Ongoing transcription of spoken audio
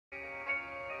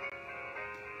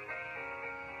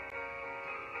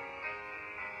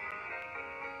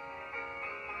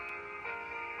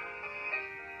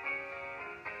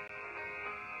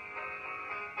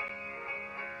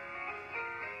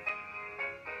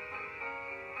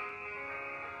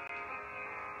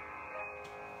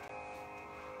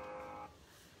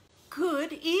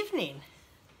Good evening,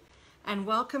 and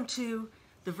welcome to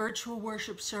the virtual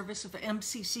worship service of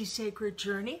MCC Sacred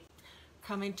Journey,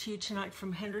 coming to you tonight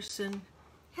from Hendersonville,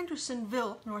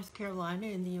 North Carolina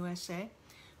in the USA,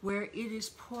 where it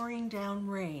is pouring down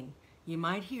rain. You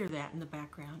might hear that in the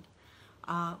background.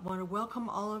 I want to welcome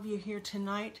all of you here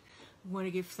tonight. I want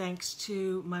to give thanks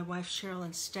to my wife,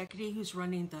 Sherilyn Steckety, who's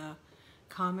running the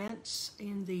comments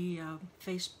in the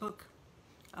Facebook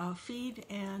feed,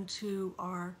 and to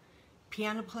our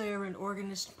piano player and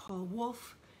organist, Paul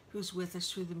Wolf, who's with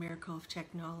us through the miracle of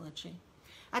technology.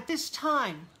 At this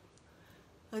time,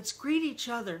 let's greet each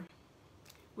other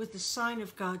with the sign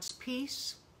of God's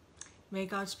peace. May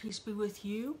God's peace be with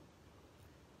you,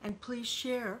 and please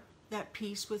share that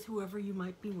peace with whoever you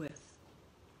might be with.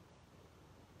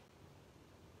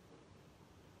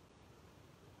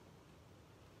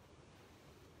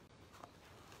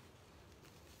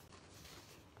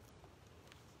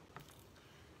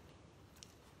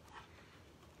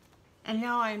 And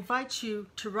now I invite you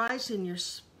to rise in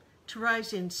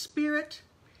spirit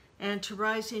and to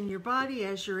rise in your body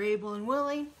as you're able and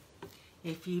willing.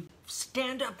 If you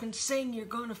stand up and sing, you're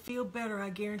going to feel better, I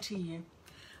guarantee you.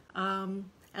 And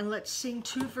let's sing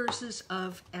 2 verses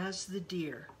of As the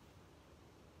Deer.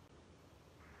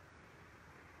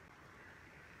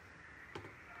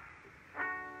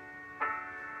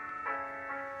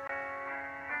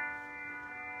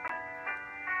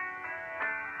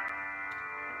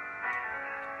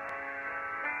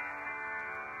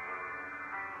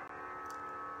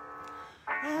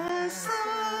 As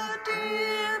the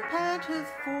deer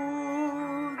panteth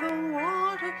for the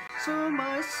water, so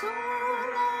my soul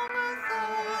longeth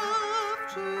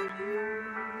after you.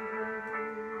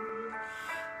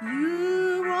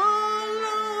 You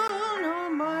alone are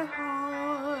my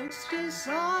heart's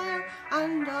desire,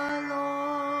 and I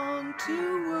long to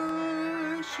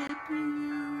worship you.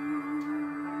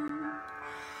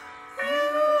 You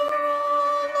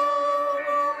alone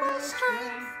are my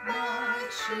strength, my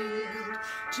shield.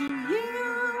 To you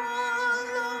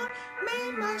alone may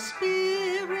my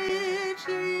spirit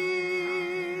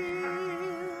yield.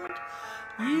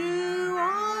 You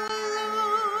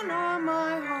alone are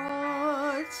my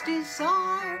heart's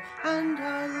desire, and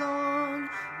I long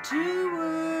to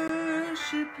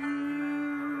worship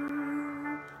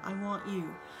you. I want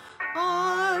you.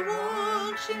 I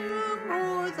want you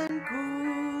more than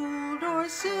gold or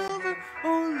silver.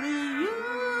 Only you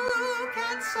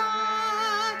can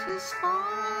satisfy.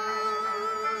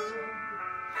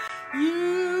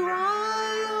 You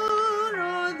alone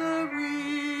are the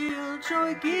real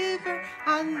joy giver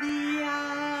and the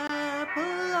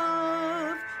apple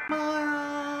of my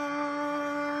eye.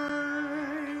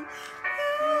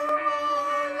 You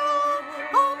alone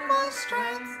are my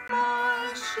strength,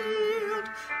 my shield.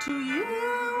 To you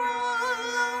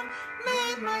alone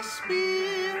may my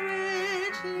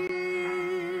spirit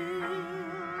yield.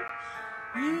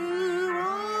 You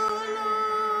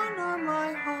alone are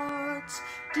my heart's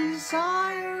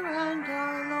desire, and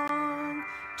I long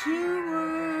to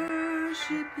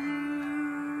worship you.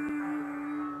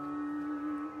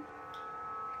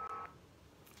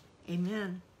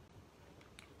 Amen.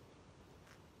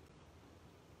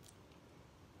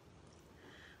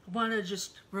 I want to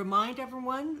just remind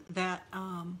everyone that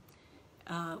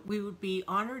we would be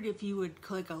honored if you would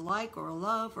click a like or a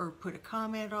love or put a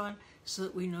comment on, so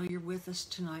that we know you're with us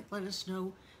tonight. Let us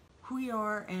know who you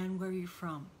are and where you're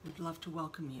from. We'd love to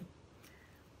welcome you.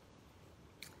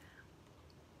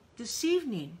 This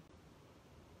evening,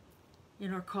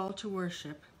 in our call to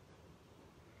worship,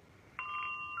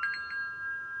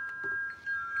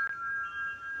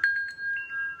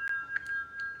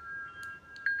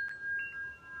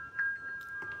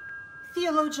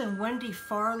 theologian Wendy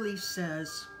Farley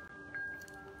says,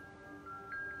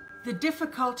 "The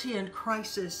difficulty and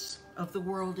crisis of the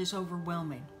world is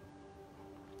overwhelming.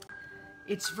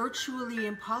 It's virtually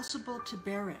impossible to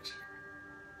bear it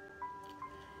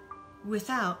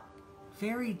without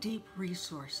very deep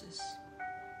resources."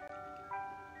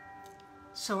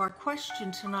 So our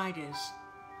question tonight is,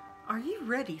 are you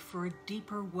ready for a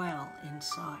deeper well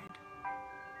inside?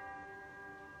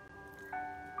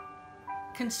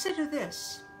 Consider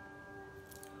this.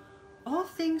 All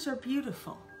things are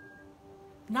beautiful,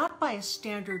 not by a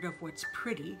standard of what's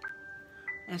pretty,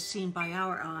 as seen by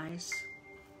our eyes,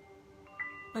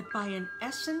 but by an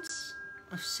essence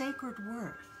of sacred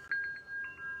worth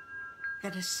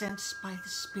that is sensed by the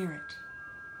Spirit.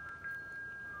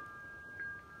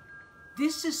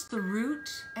 This is the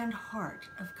root and heart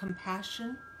of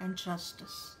compassion and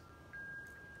justice.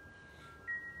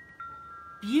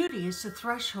 Beauty is the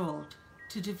threshold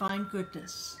to divine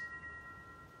goodness.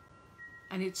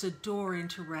 and it's a door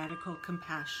into radical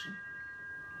compassion.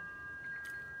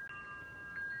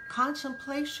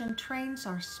 Contemplation trains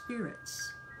our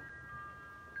spirits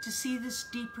to see this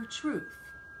deeper truth.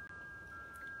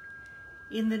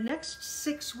 In the next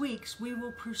 6 weeks, we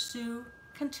will pursue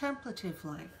contemplative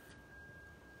life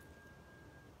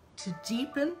to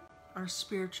deepen our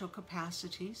spiritual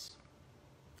capacities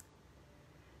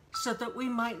so that we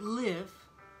might live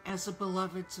as the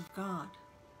beloveds of God,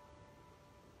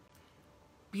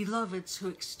 beloveds who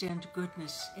extend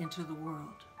goodness into the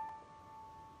world.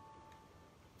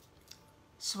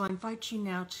 So I invite you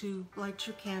now to light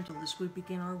your candle as we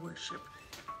begin our worship.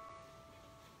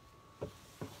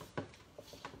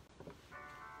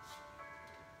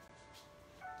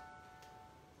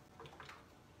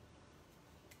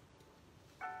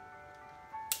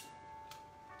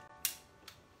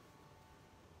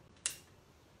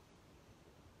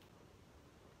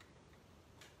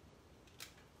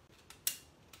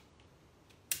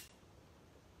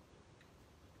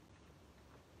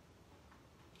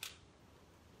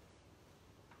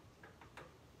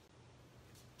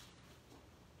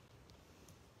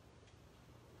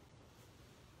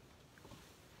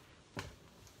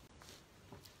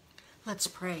 Let's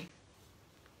pray.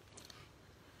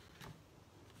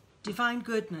 Divine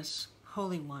goodness,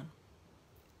 Holy One,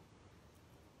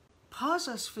 pause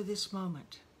us for this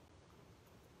moment.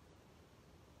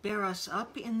 Bear us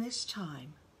up in this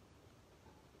time.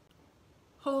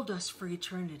 Hold us for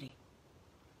eternity.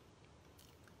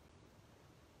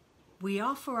 We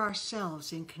offer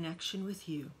ourselves in connection with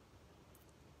you.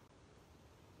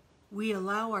 We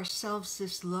allow ourselves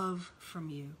this love from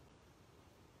you.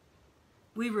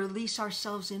 We release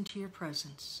ourselves into your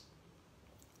presence.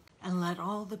 And let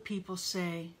all the people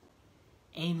say,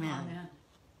 Amen. Amen.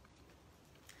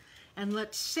 And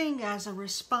let's sing as a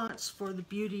response for the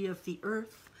beauty of the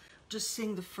earth. Just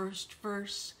sing the first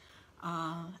verse,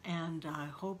 and I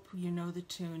hope you know the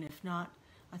tune. If not,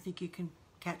 I think you can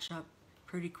catch up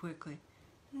pretty quickly.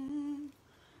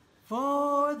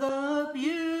 For the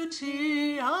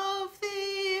beauty of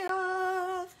the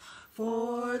earth,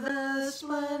 for the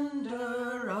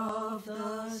splendor of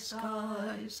the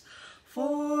skies,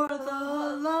 for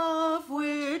the love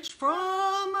which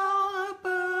from our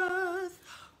birth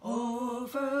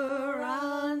over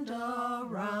and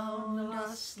around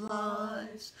us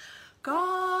lies.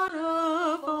 God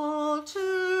of all,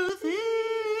 to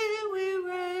thee we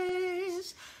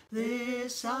raise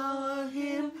this our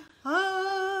hymn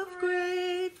of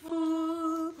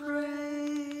grateful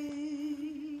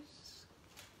praise.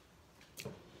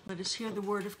 Let us hear the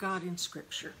word of God in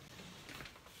Scripture.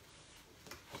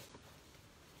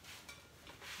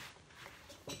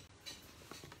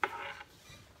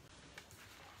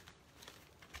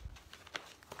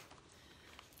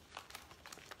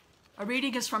 Our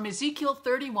reading is from Ezekiel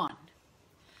 31.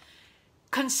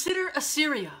 Consider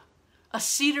Assyria, a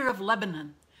cedar of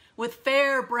Lebanon, with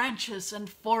fair branches and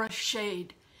forest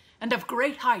shade, and of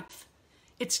great height,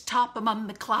 its top among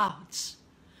the clouds.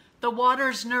 The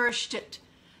waters nourished it,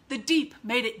 the deep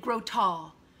made it grow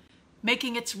tall,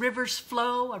 making its rivers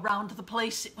flow around the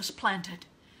place it was planted,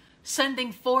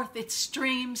 sending forth its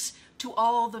streams to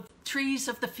all the trees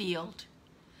of the field.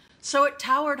 So it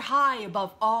towered high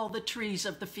above all the trees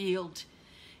of the field.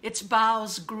 Its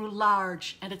boughs grew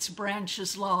large and its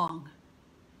branches long,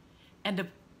 and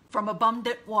from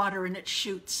abundant water in its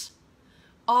shoots.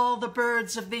 All the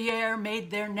birds of the air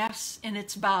made their nests in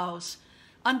its boughs.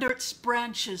 Under its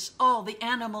branches, all the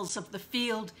animals of the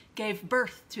field gave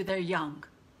birth to their young.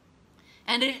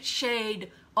 And in its shade,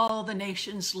 all the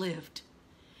nations lived.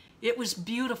 It was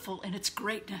beautiful in its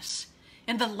greatness,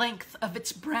 in the length of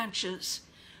its branches,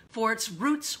 for its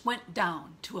roots went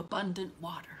down to abundant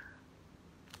water.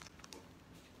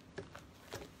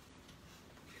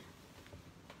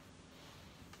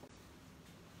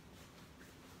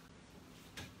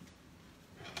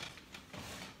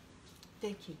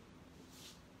 Thank you.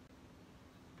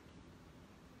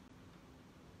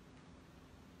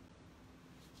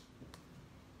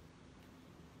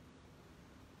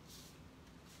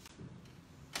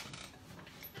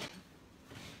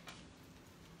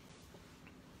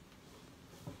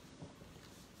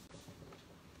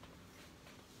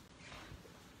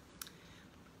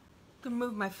 I'm going to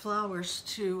move my flowers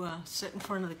to sit in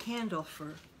front of the candle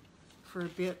for a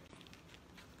bit.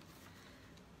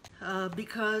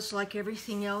 Because like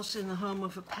everything else in the home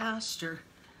of a pastor,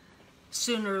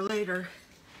 sooner or later,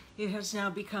 it has now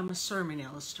become a sermon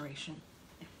illustration.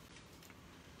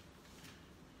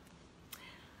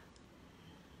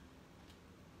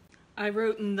 I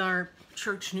wrote in our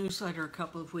church newsletter a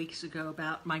couple of weeks ago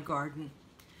about my garden,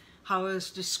 how I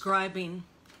was describing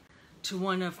to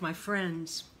one of my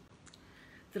friends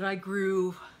that I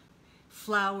grew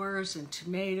flowers and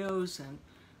tomatoes and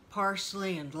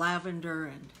parsley and lavender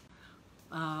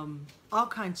and all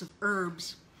kinds of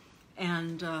herbs.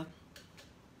 And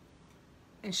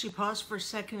she paused for a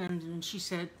second and she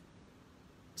said,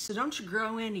 "So don't you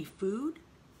grow any food?"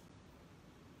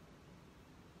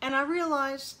 And I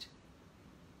realized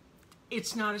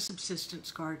it's not a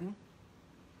subsistence garden.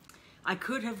 I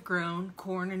could have grown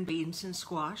corn and beans and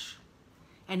squash,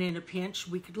 and in a pinch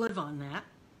we could live on that.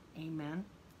 Amen.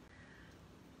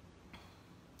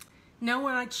 Now,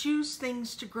 when I choose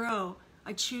things to grow,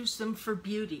 I choose them for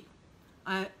beauty.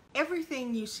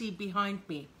 Everything you see behind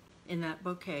me in that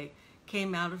bouquet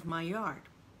came out of my yard.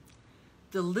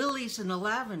 The lilies and the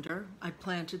lavender I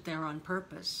planted there on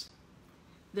purpose.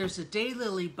 There's a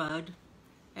daylily bud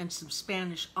and some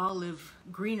Spanish olive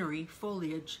greenery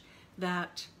foliage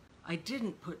that I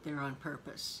didn't put there on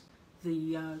purpose.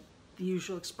 The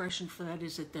usual expression for that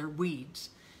is that they're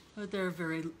weeds, but they're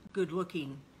very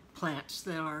good-looking plants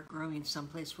that are growing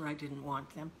someplace where I didn't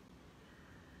want them.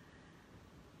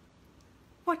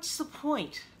 What's the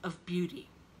point of beauty?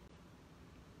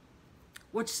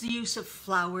 What's the use of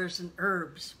flowers and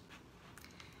herbs?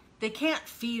 They can't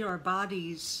feed our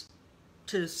bodies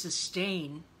to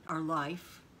sustain our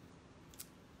life,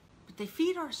 but they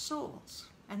feed our souls,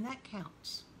 and that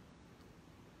counts.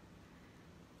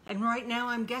 And right now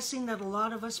I'm guessing that a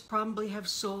lot of us probably have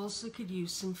souls that could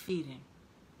use some feeding.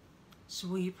 So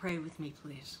will you pray with me,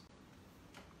 please?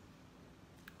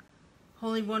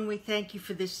 Holy One, we thank you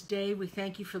for this day. We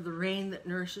thank you for the rain that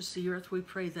nourishes the earth. We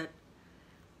pray that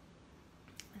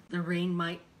the rain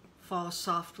might fall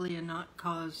softly and not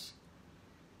cause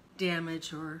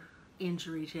damage or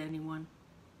injury to anyone.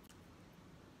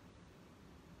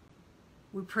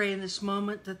 We pray in this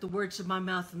moment that the words of my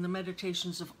mouth and the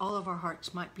meditations of all of our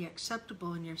hearts might be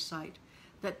acceptable in your sight,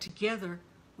 that together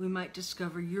we might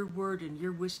discover your word and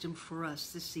your wisdom for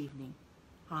us this evening.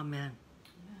 Amen.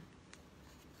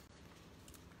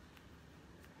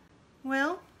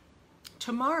 Well,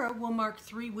 tomorrow will mark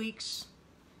 3 weeks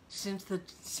since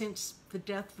the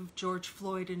death of George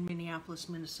Floyd in Minneapolis,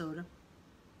 Minnesota.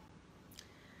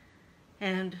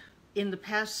 And in the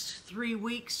past 3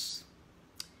 weeks,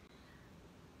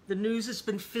 the news has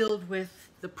been filled with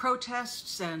the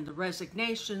protests and the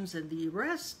resignations and the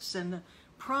arrests and the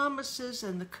promises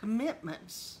and the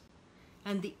commitments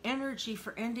and the energy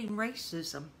for ending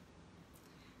racism.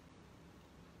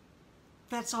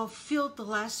 That's all filled the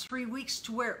last 3 weeks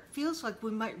to where it feels like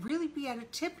we might really be at a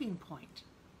tipping point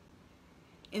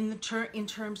in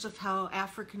terms of how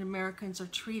African Americans are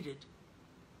treated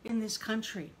in this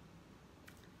country.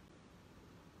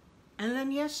 And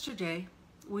then yesterday,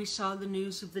 we saw the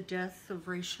news of the death of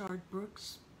Rayshard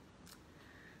Brooks,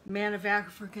 a man of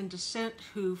African descent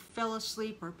who fell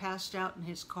asleep or passed out in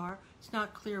his car. It's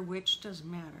not clear which, doesn't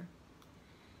matter.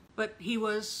 But he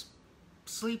was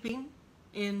sleeping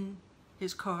in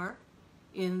his car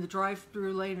in the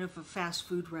drive-through lane of a fast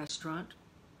food restaurant.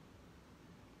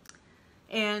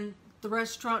 And the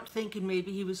restaurant, thinking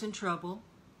maybe he was in trouble,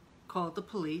 called the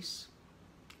police.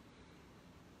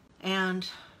 And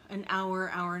an hour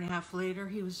and a half later,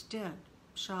 he was dead,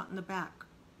 shot in the back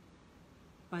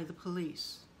by the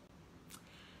police.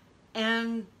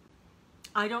 And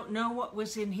I don't know what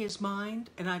was in his mind,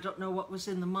 and I don't know what was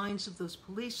in the minds of those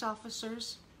police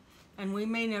officers, and we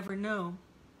may never know.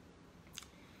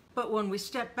 But when we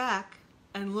step back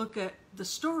and look at the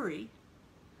story,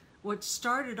 what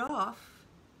started off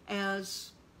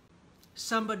as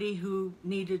somebody who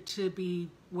needed to be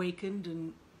wakened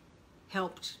and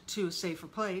helped to a safer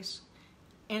place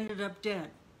ended up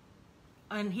dead.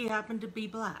 And he happened to be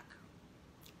black.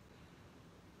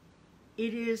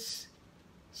 It is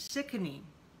sickening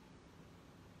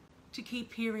to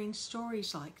keep hearing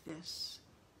stories like this.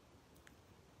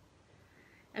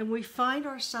 And we find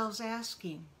ourselves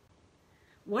asking,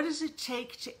 what does it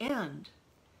take to end?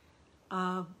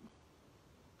 Can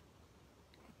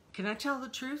I tell the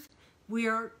truth?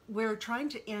 We're trying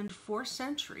to end 4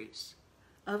 centuries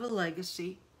of a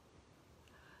legacy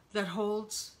that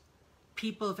holds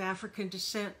people of African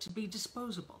descent to be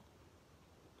disposable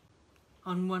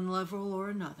on one level or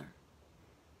another.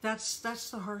 That's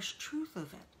the harsh truth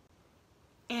of it.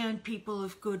 And people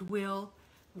of goodwill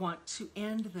want to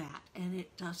end that, and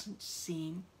it doesn't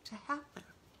seem to happen.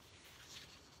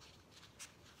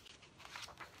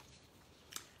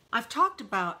 I've talked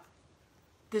about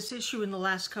this issue in the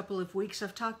last couple of weeks.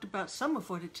 I've talked about some of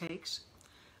what it takes.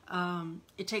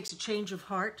 It takes a change of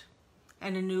heart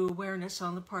and a new awareness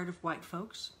on the part of white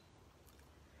folks.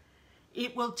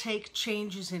 It will take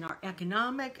changes in our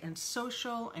economic and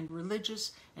social and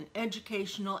religious and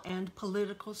educational and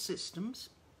political systems.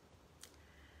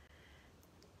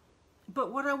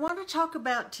 But what I want to talk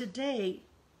about today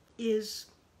is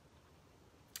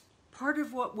part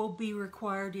of what will be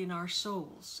required in our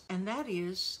souls, and that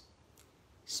is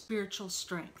spiritual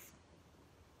strength.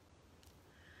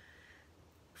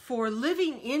 For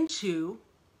living into,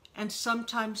 and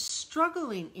sometimes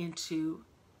struggling into,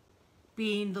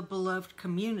 being the beloved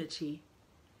community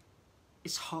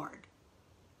is hard.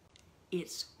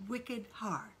 It's wicked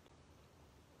hard.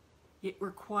 It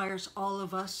requires all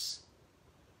of us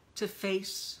to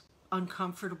face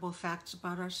uncomfortable facts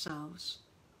about ourselves.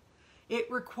 It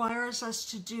requires us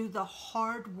to do the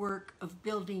hard work of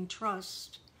building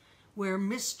trust where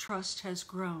mistrust has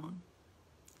grown.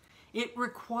 It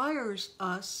requires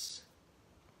us,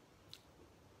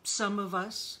 some of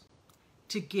us,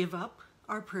 to give up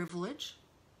our privilege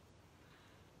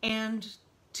and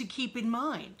to keep in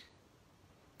mind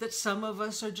that some of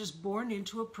us are just born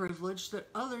into a privilege that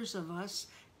others of us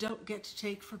don't get to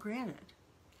take for granted.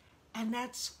 And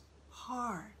that's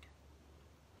hard.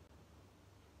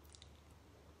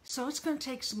 So it's going to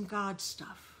take some God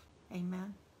stuff.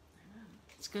 Amen?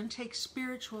 It's going to take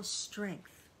spiritual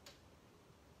strength.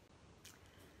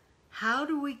 How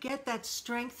do we get that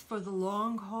strength for the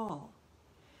long haul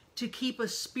to keep a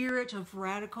spirit of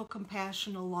radical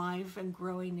compassion alive and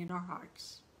growing in our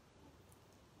hearts?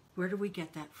 Where do we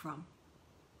get that from?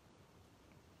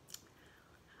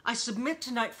 I submit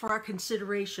tonight for our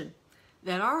consideration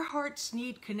that our hearts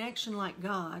need connection like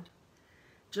God,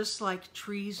 just like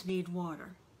trees need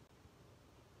water.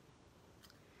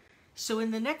 So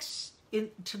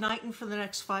tonight and for the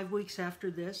next 5 weeks after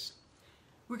this,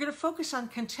 we're going to focus on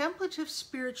contemplative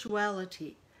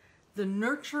spirituality, the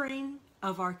nurturing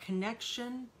of our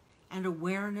connection and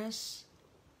awareness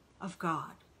of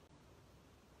God.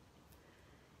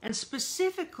 And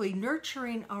specifically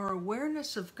nurturing our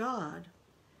awareness of God,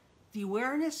 the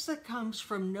awareness that comes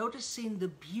from noticing the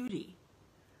beauty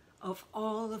of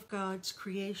all of God's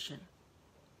creation.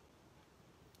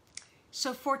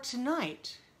 So for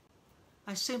tonight,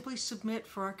 I simply submit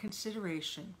for our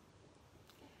consideration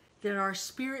that our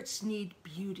spirits need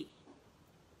beauty,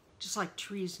 just like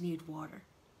trees need water.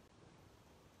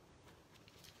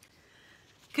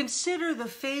 Consider the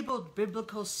fabled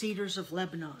biblical cedars of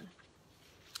Lebanon.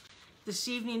 This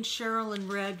evening, Sherilyn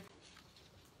read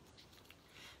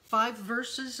 5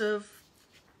 verses of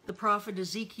the prophet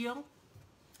Ezekiel.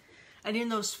 And in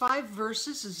those 5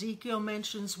 verses, Ezekiel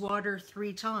mentions water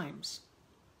 3 times.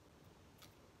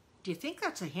 Do you think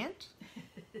that's a hint?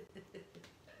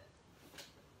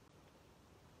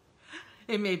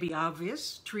 It may be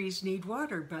obvious, trees need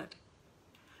water, but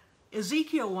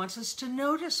Ezekiel wants us to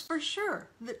notice for sure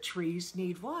that trees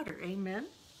need water. Amen?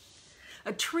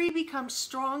 A tree becomes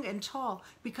strong and tall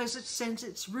because it sends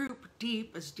its root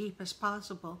deep as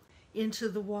possible, into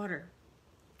the water.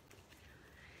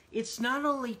 It's not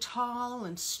only tall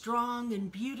and strong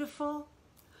and beautiful,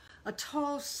 a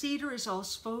tall cedar is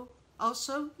also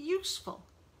useful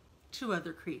to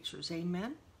other creatures.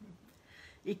 Amen?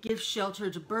 It gives shelter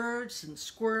to birds and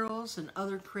squirrels and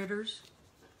other critters.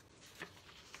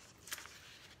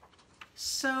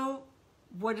 So,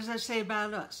 what does that say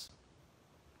about us?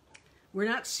 We're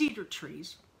not cedar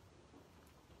trees,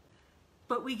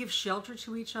 but we give shelter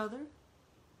to each other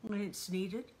when it's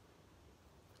needed.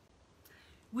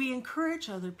 We encourage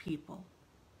other people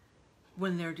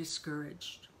when they're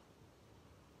discouraged.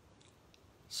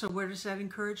 So where does that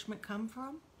encouragement come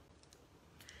from?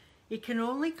 It can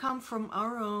only come from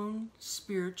our own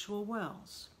spiritual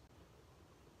wells.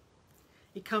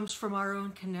 It comes from our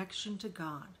own connection to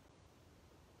God.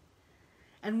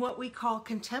 And what we call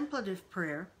contemplative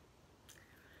prayer,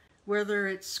 whether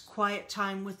it's quiet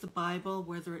time with the Bible,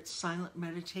 whether it's silent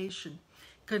meditation,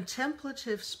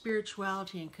 contemplative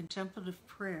spirituality and contemplative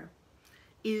prayer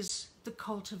is the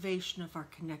cultivation of our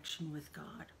connection with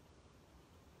God.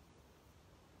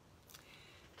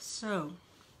 So,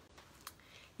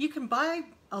 you can buy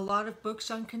a lot of books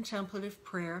on contemplative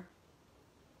prayer,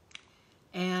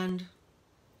 and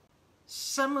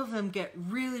some of them get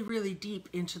really, really deep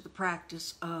into the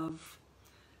practice of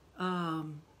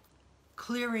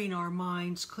clearing our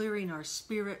minds, clearing our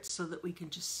spirits so that we can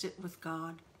just sit with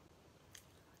God.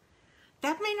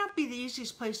 That may not be the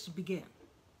easiest place to begin.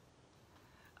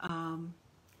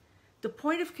 The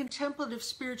point of contemplative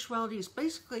spirituality is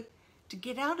basically to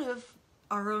get out of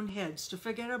our own heads, to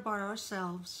forget about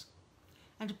ourselves,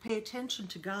 and to pay attention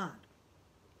to God.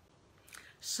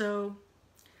 So,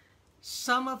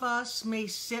 some of us may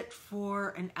sit for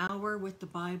an hour with the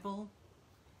Bible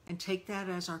and take that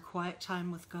as our quiet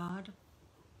time with God.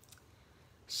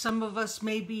 Some of us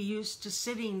may be used to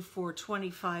sitting for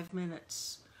 25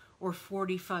 minutes or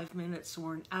 45 minutes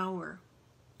or an hour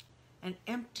and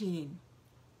emptying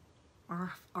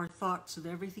our thoughts of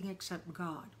everything except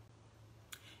God.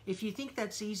 If you think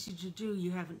that's easy to do,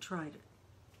 you haven't tried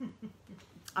it.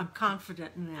 I'm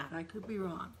confident in that. I could be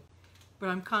wrong. But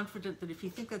I'm confident that if you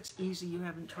think that's easy, you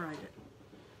haven't tried it.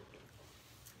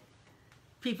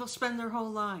 People spend their whole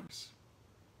lives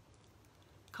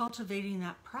cultivating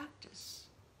that practice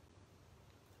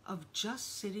of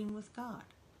just sitting with God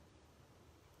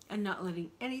and not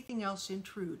letting anything else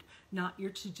intrude. Not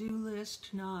your to-do list,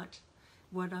 not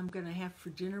what I'm going to have for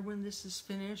dinner when this is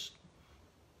finished.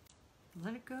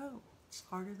 Let it go. It's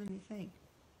harder than you think.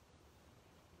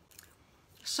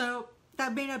 So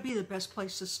that may not be the best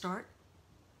place to start.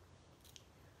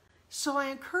 So I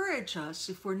encourage us,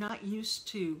 if we're not used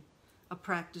to a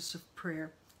practice of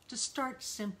prayer, to start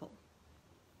simple.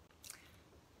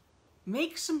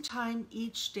 Make some time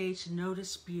each day to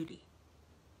notice beauty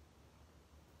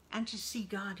and to see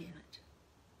God in it.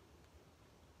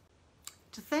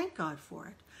 To thank God for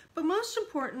it, but most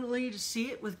importantly, to see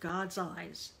it with God's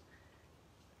eyes.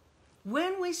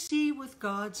 When we see with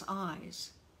God's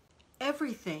eyes,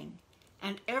 everything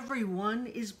and everyone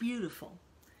is beautiful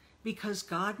because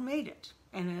God made it.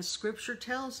 And as Scripture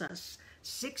tells us,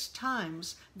 6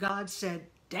 times God said,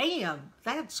 "Damn,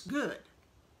 that's good."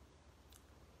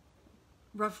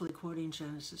 Roughly quoting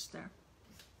Genesis there.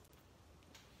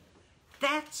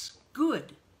 That's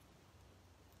good.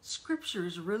 Scripture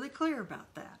is really clear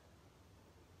about that.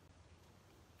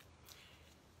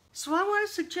 So I want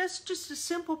to suggest just a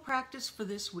simple practice for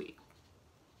this week.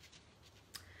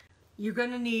 You're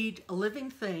going to need a living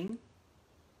thing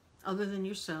other than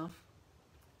yourself,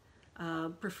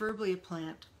 preferably a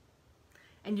plant,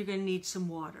 and you're going to need some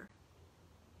water.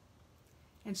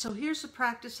 And so here's the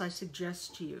practice I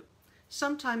suggest to you.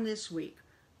 Sometime this week,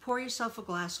 pour yourself a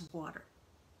glass of water.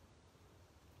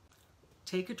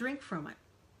 Take a drink from it.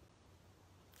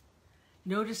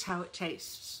 Notice how it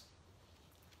tastes.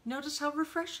 Notice how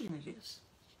refreshing it is.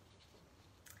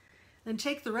 Then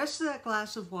take the rest of that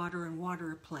glass of water and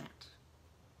water a plant.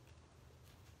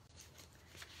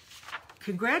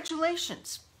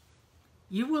 Congratulations!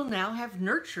 You will now have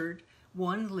nurtured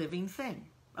one living thing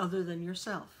other than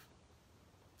yourself.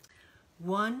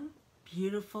 One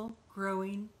beautiful,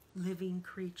 growing, living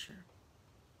creature.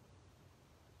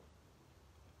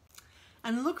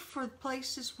 And look for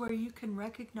places where you can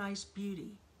recognize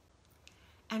beauty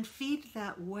and feed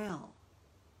that well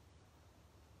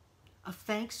of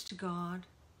thanks to God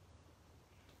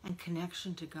and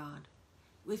connection to God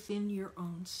within your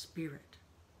own spirit.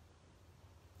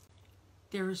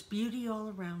 There is beauty all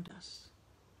around us,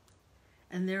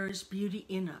 and there is beauty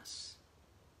in us.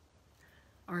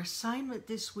 Our assignment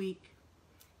this week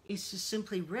is to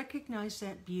simply recognize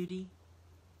that beauty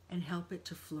and help it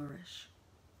to flourish.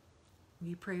 Will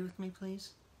you pray with me,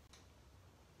 please?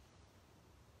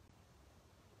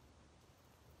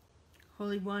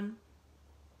 Holy One,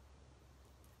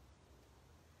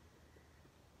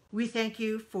 we thank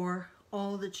you for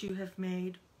all that you have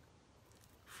made,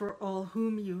 for all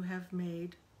whom you have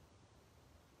made.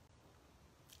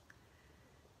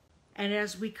 And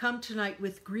as we come tonight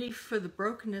with grief for the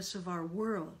brokenness of our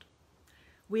world,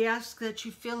 we ask that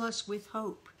you fill us with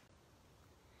hope,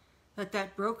 that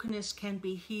that brokenness can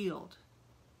be healed,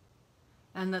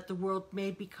 and that the world may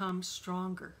become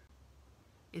stronger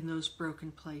in those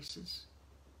broken places.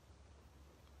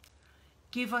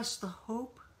 Give us the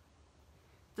hope,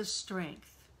 the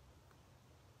strength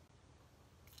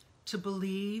to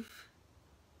believe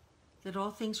that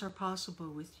all things are possible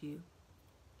with you.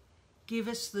 Give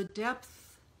us the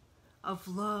depth of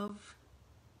love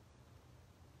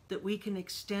that we can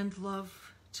extend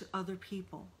love to other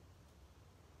people,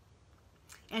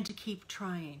 and to keep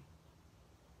trying,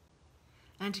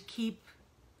 and to keep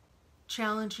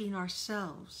challenging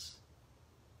ourselves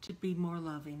to be more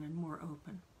loving and more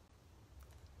open.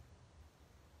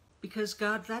 Because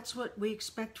God, that's what we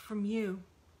expect from you.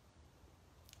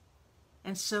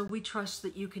 And so we trust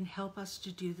that you can help us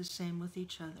to do the same with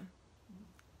each other.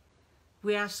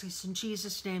 We ask this in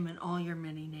Jesus' name and all your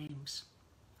many names.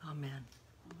 Amen.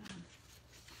 Amen.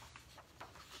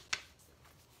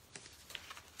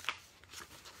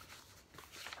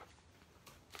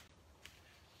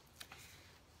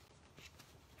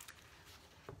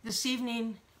 This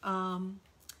evening, I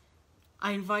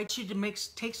invite you to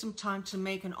take some time to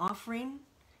make an offering,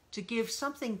 to give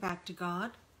something back to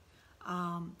God.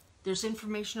 There's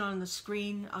information on the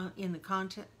screen in the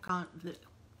content,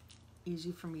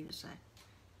 easy for me to say.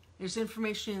 There's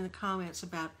information in the comments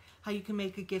about how you can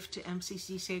make a gift to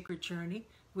MCC Sacred Journey,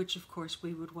 which of course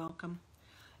we would welcome.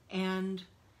 And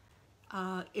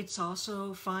it's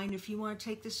also fine if you want to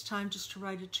take this time just to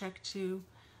write a check to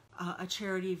a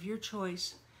charity of your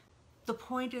choice. The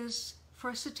point is for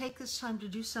us to take this time to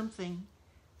do something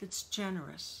that's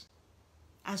generous,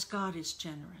 as God is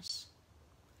generous.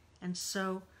 And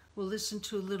so we'll listen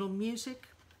to a little music,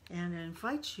 and I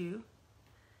invite you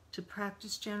to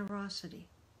practice generosity.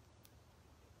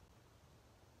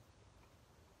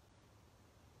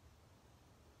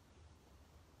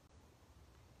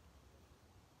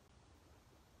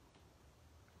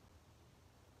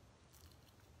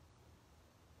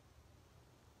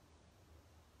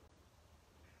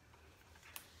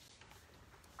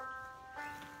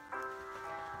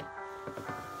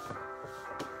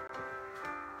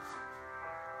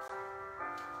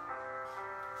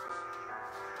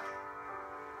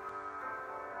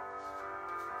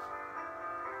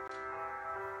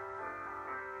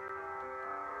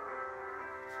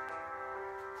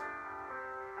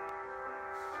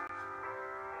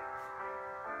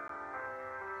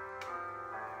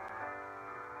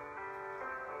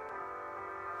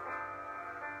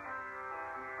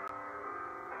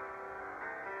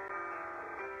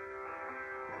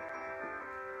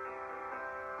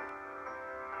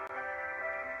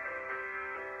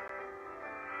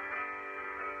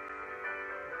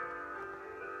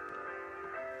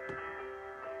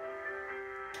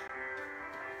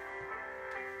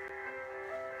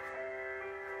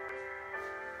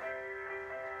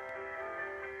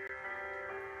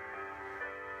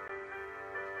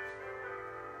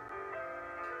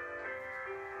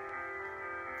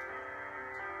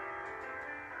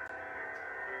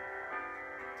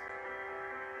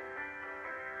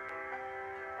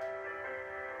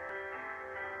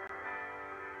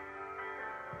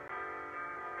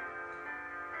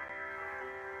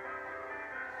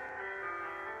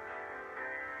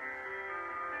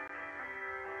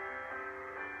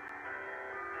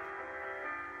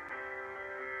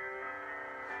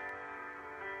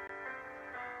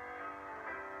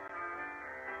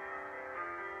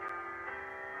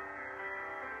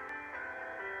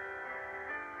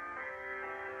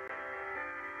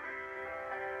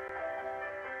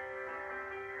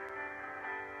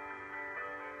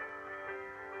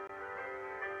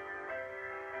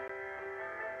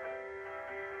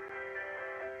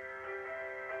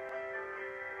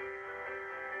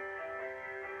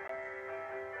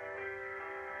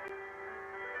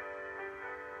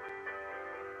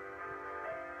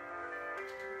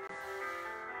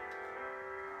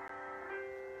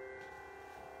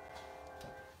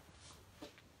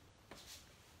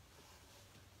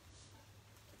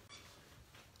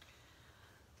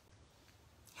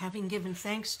 Having given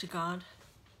thanks to God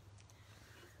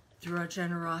through our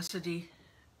generosity,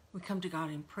 we come to God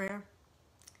in prayer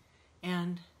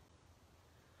and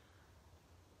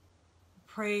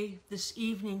pray this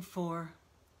evening for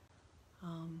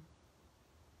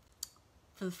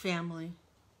the family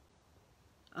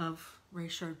of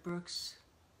Rayshard Brooks,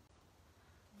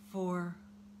 for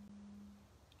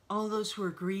all those who are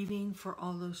grieving, for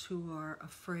all those who are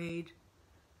afraid,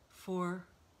 for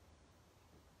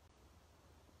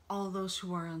all those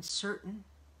who are uncertain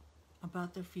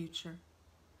about their future,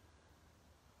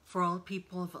 for all the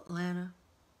people of Atlanta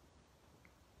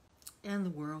and the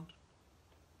world.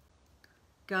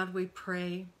 God, we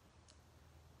pray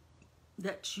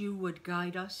that you would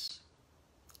guide us,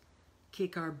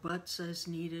 kick our butts as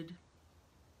needed,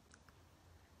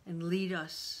 and lead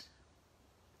us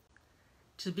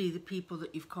to be the people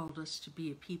that you've called us to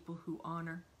be, a people who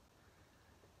honor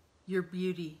your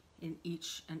beauty in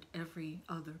each and every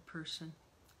other person.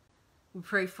 We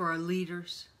pray for our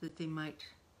leaders that they might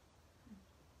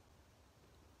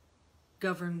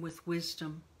govern with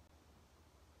wisdom.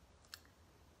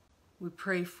 We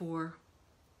pray for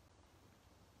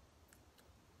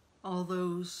all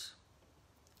those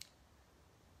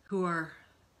who are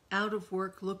out of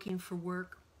work, looking for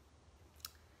work.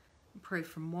 We pray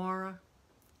for Maura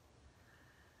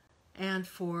and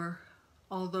for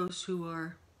all those who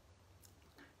are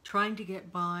trying to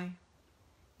get by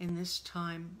in this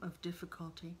time of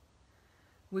difficulty.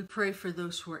 We pray for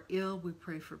those who are ill. We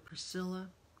pray for Priscilla.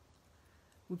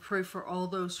 We pray for all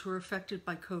those who are affected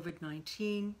by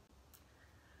COVID-19.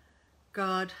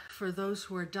 God, for those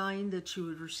who are dying, that you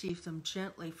would receive them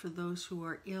gently. For those who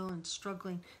are ill and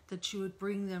struggling, that you would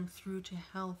bring them through to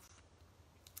health.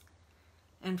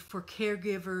 And for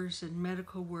caregivers and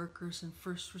medical workers and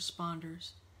first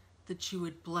responders, that you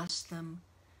would bless them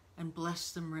and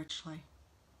bless them richly.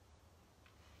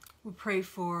 We pray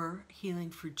for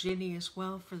healing for Ginny as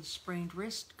well, for the sprained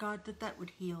wrist, God, that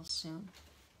would heal soon.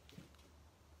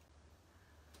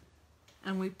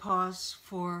 And we pause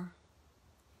for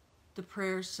the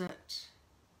prayers that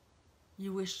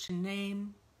you wish to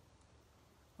name,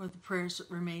 or the prayers that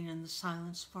remain in the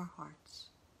silence of our hearts.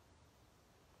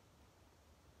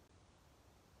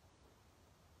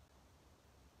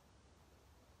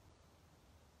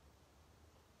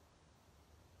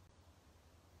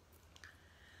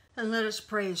 And let us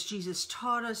pray as Jesus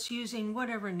taught us, using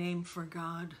whatever name for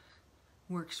God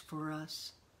works for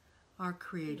us. Our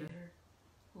Creator,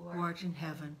 who art in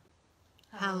heaven,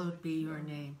 hallowed be your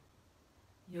name.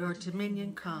 Your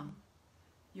dominion come,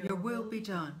 your will be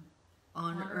done,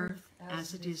 on earth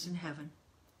as it is in heaven.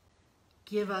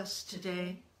 Give us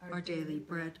today our daily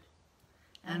bread,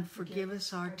 and forgive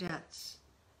us our debts,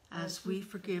 as we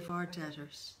forgive our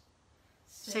debtors.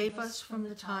 Save us from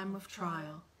the time of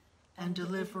trial, and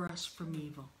deliver us from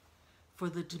evil. For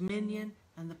the dominion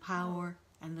and the power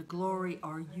and the glory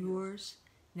are yours,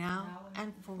 now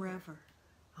and forever.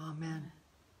 Amen.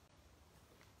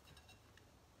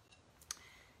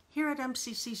 Here at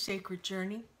MCC Sacred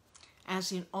Journey,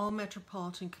 as in all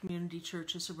Metropolitan community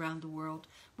churches around the world,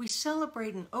 we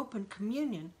celebrate an open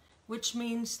communion, which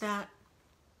means that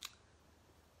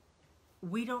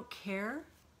we don't care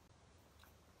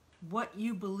what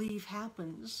you believe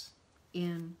happens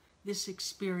in this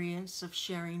experience of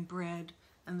sharing bread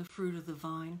and the fruit of the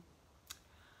vine.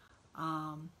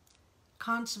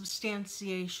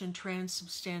 Consubstantiation,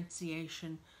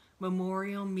 transubstantiation,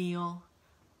 memorial meal,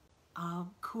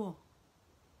 cool.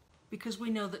 Because we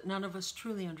know that none of us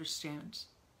truly understands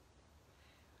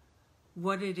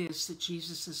what it is that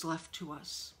Jesus has left to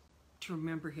us to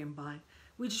remember him by.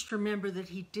 We just remember that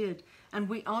he did. And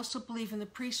we also believe in the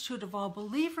priesthood of all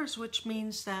believers, which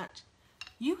means that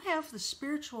you have the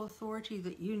spiritual authority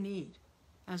that you need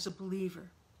as a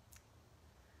believer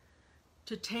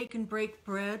to take and break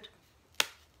bread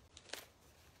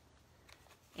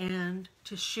and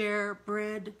to share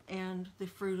bread and the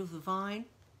fruit of the vine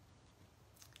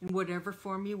in whatever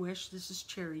form you wish. This is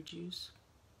cherry juice.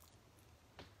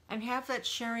 And have that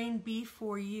sharing be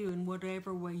for you in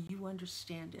whatever way you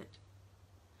understand it.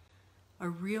 A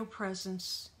real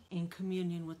presence in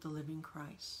communion with the living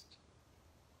Christ.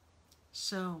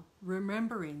 So,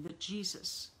 remembering that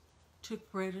Jesus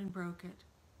took bread and broke it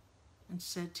and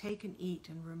said, "Take and eat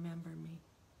and remember me."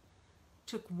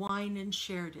 Took wine and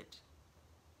shared it,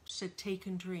 said, "Take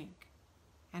and drink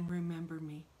and remember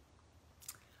me."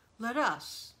 Let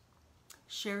us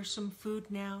share some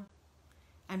food now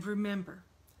and remember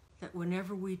that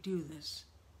whenever we do this,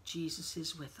 Jesus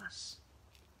is with us.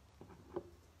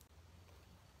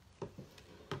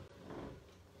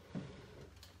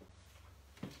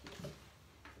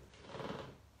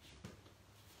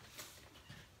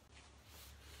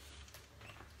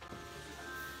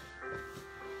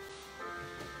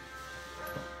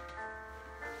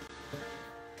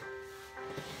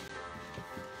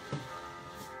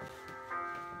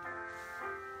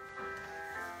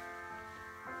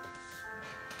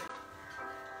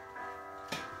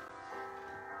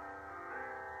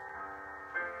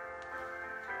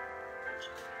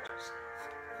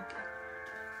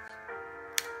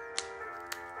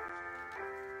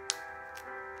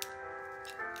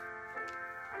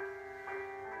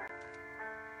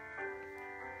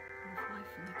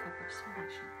 Life in the cup of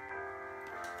salvation.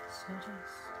 So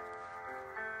does.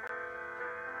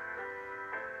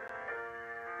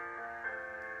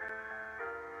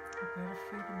 The bread of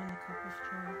freedom and the cup of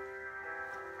joy.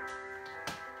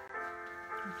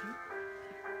 Thank you.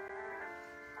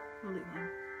 Holy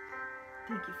One,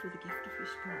 thank you for the gift of your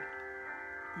Spirit.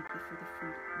 Thank you for the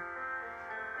freedom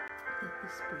that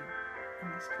this bread and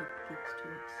this cup gives to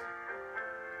us.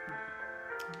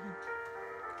 Amen.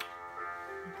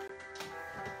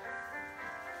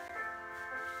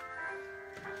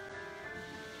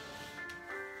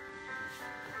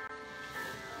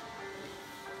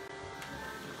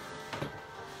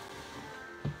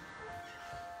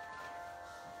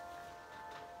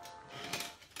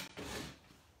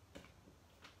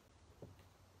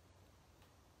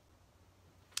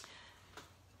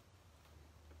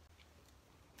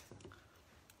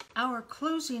 Our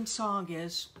closing song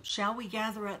is, "Shall We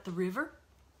Gather at the River?"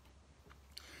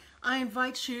 I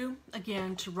invite you,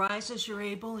 again, to rise as you're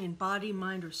able in body,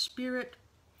 mind, or spirit.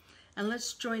 And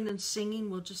let's join in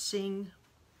singing. We'll just sing.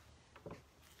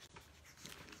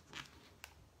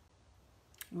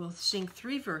 We'll sing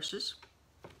 3 verses.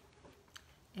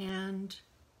 And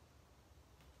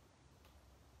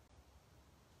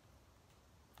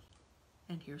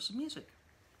here's the music.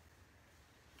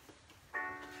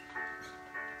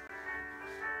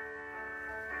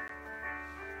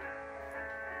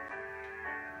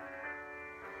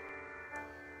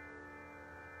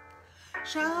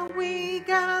 Shall we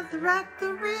gather at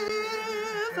the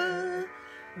river,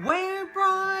 where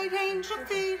bright angel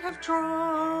feet have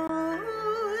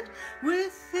trod,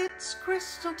 with its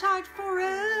crystal tide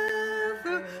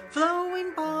forever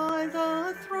flowing by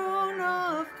the throne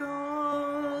of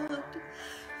God?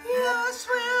 Yes,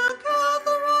 we'll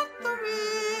gather at the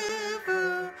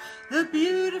river, the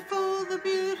beautiful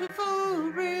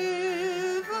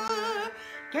river,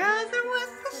 gather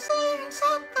with the saints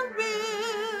at the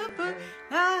river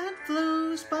that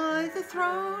flows by the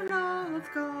throne of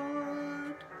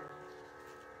God.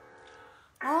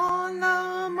 On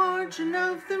the margin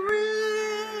of the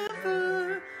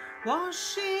river,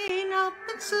 washing up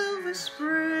in silver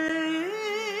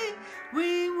spray,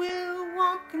 we will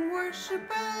walk and worship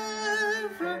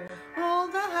ever all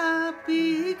the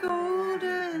happy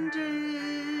golden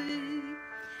day.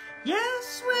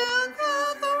 Yes, we'll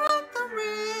gather at the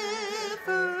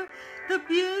river, the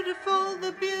beautiful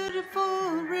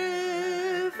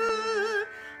river,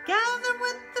 gather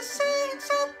with the saints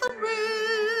at the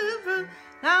river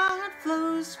that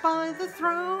flows by the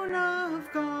throne of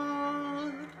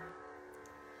God.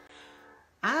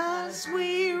 As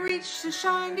we reach the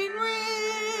shining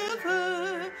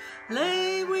river,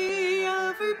 lay we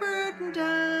every burden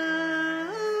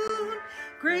down.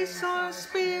 Grace our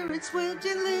spirits will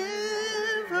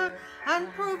deliver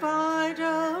and provide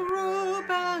a robe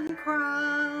and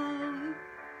crown.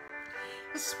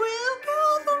 As we'll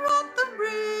gather at the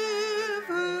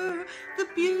river, the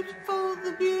beautiful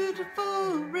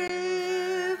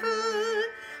river,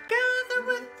 gather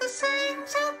with the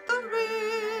saints at the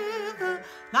river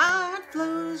that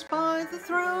flows by the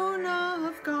throne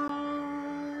of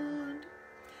God.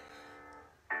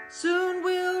 Soon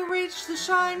we'll reach the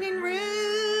shining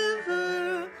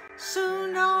river,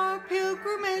 soon our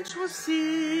pilgrimage will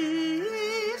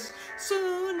cease,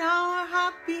 soon our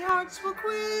happy hearts will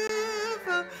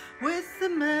quiver with the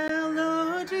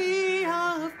melody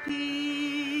of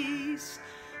peace.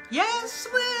 Yes,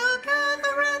 we'll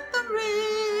gather at the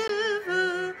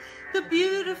river, the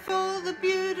beautiful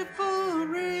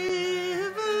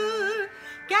river,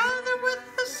 gather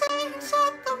with the saints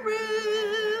at the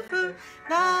river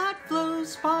that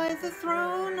flows by the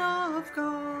throne of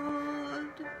God.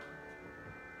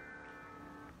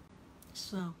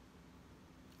 So,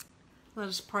 let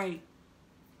us pray.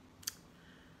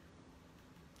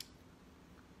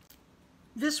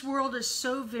 This world is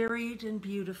so varied and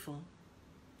beautiful,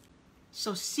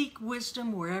 so seek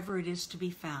wisdom wherever it is to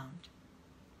be found.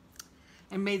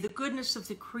 And may the goodness of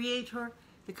the Creator,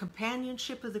 the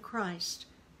companionship of the Christ,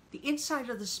 the insight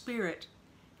of the Spirit,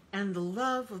 and the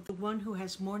love of the one who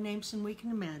has more names than we can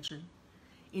imagine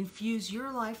infuse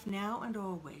your life now and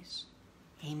always.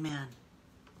 Amen.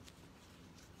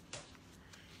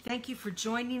 Thank you for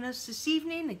joining us this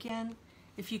evening. Again,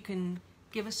 if you can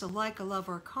give us a like, a love,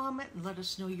 or a comment and let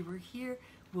us know you were here,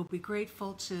 we'll be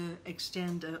grateful to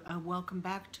extend a welcome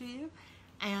back to you.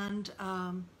 And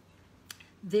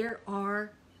there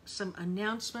are some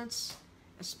announcements,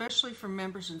 especially for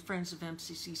members and friends of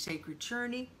MCC Sacred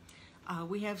Journey.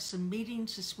 We have some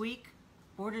meetings this week.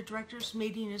 Board of Directors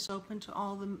meeting is open to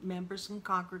all the members and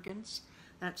congregants.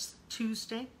 That's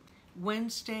Tuesday.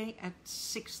 Wednesday at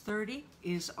 6:30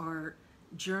 is our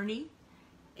journey,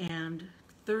 and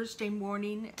Thursday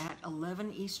morning at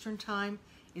 11 Eastern Time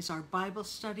is our Bible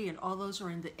study, and all those are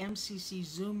in the MCC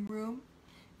Zoom room.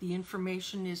 The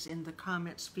information is in the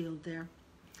comments field there.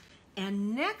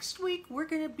 And next week we're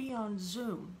going to be on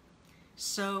Zoom,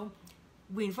 so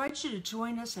we invite you to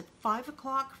join us at 5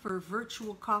 o'clock for a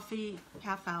virtual coffee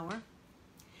half hour,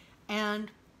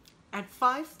 and at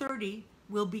 5:30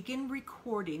 we'll begin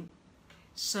recording.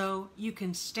 So you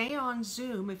can stay on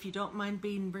Zoom if you don't mind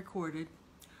being recorded,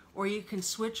 or you can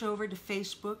switch over to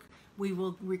Facebook. We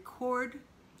will record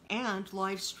and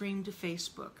live stream to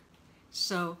Facebook.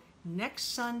 So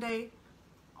next Sunday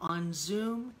on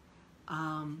Zoom,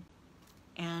 and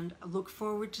I look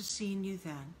forward to seeing you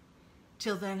then.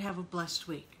 Till then, have a blessed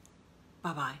week.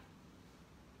 Bye-bye.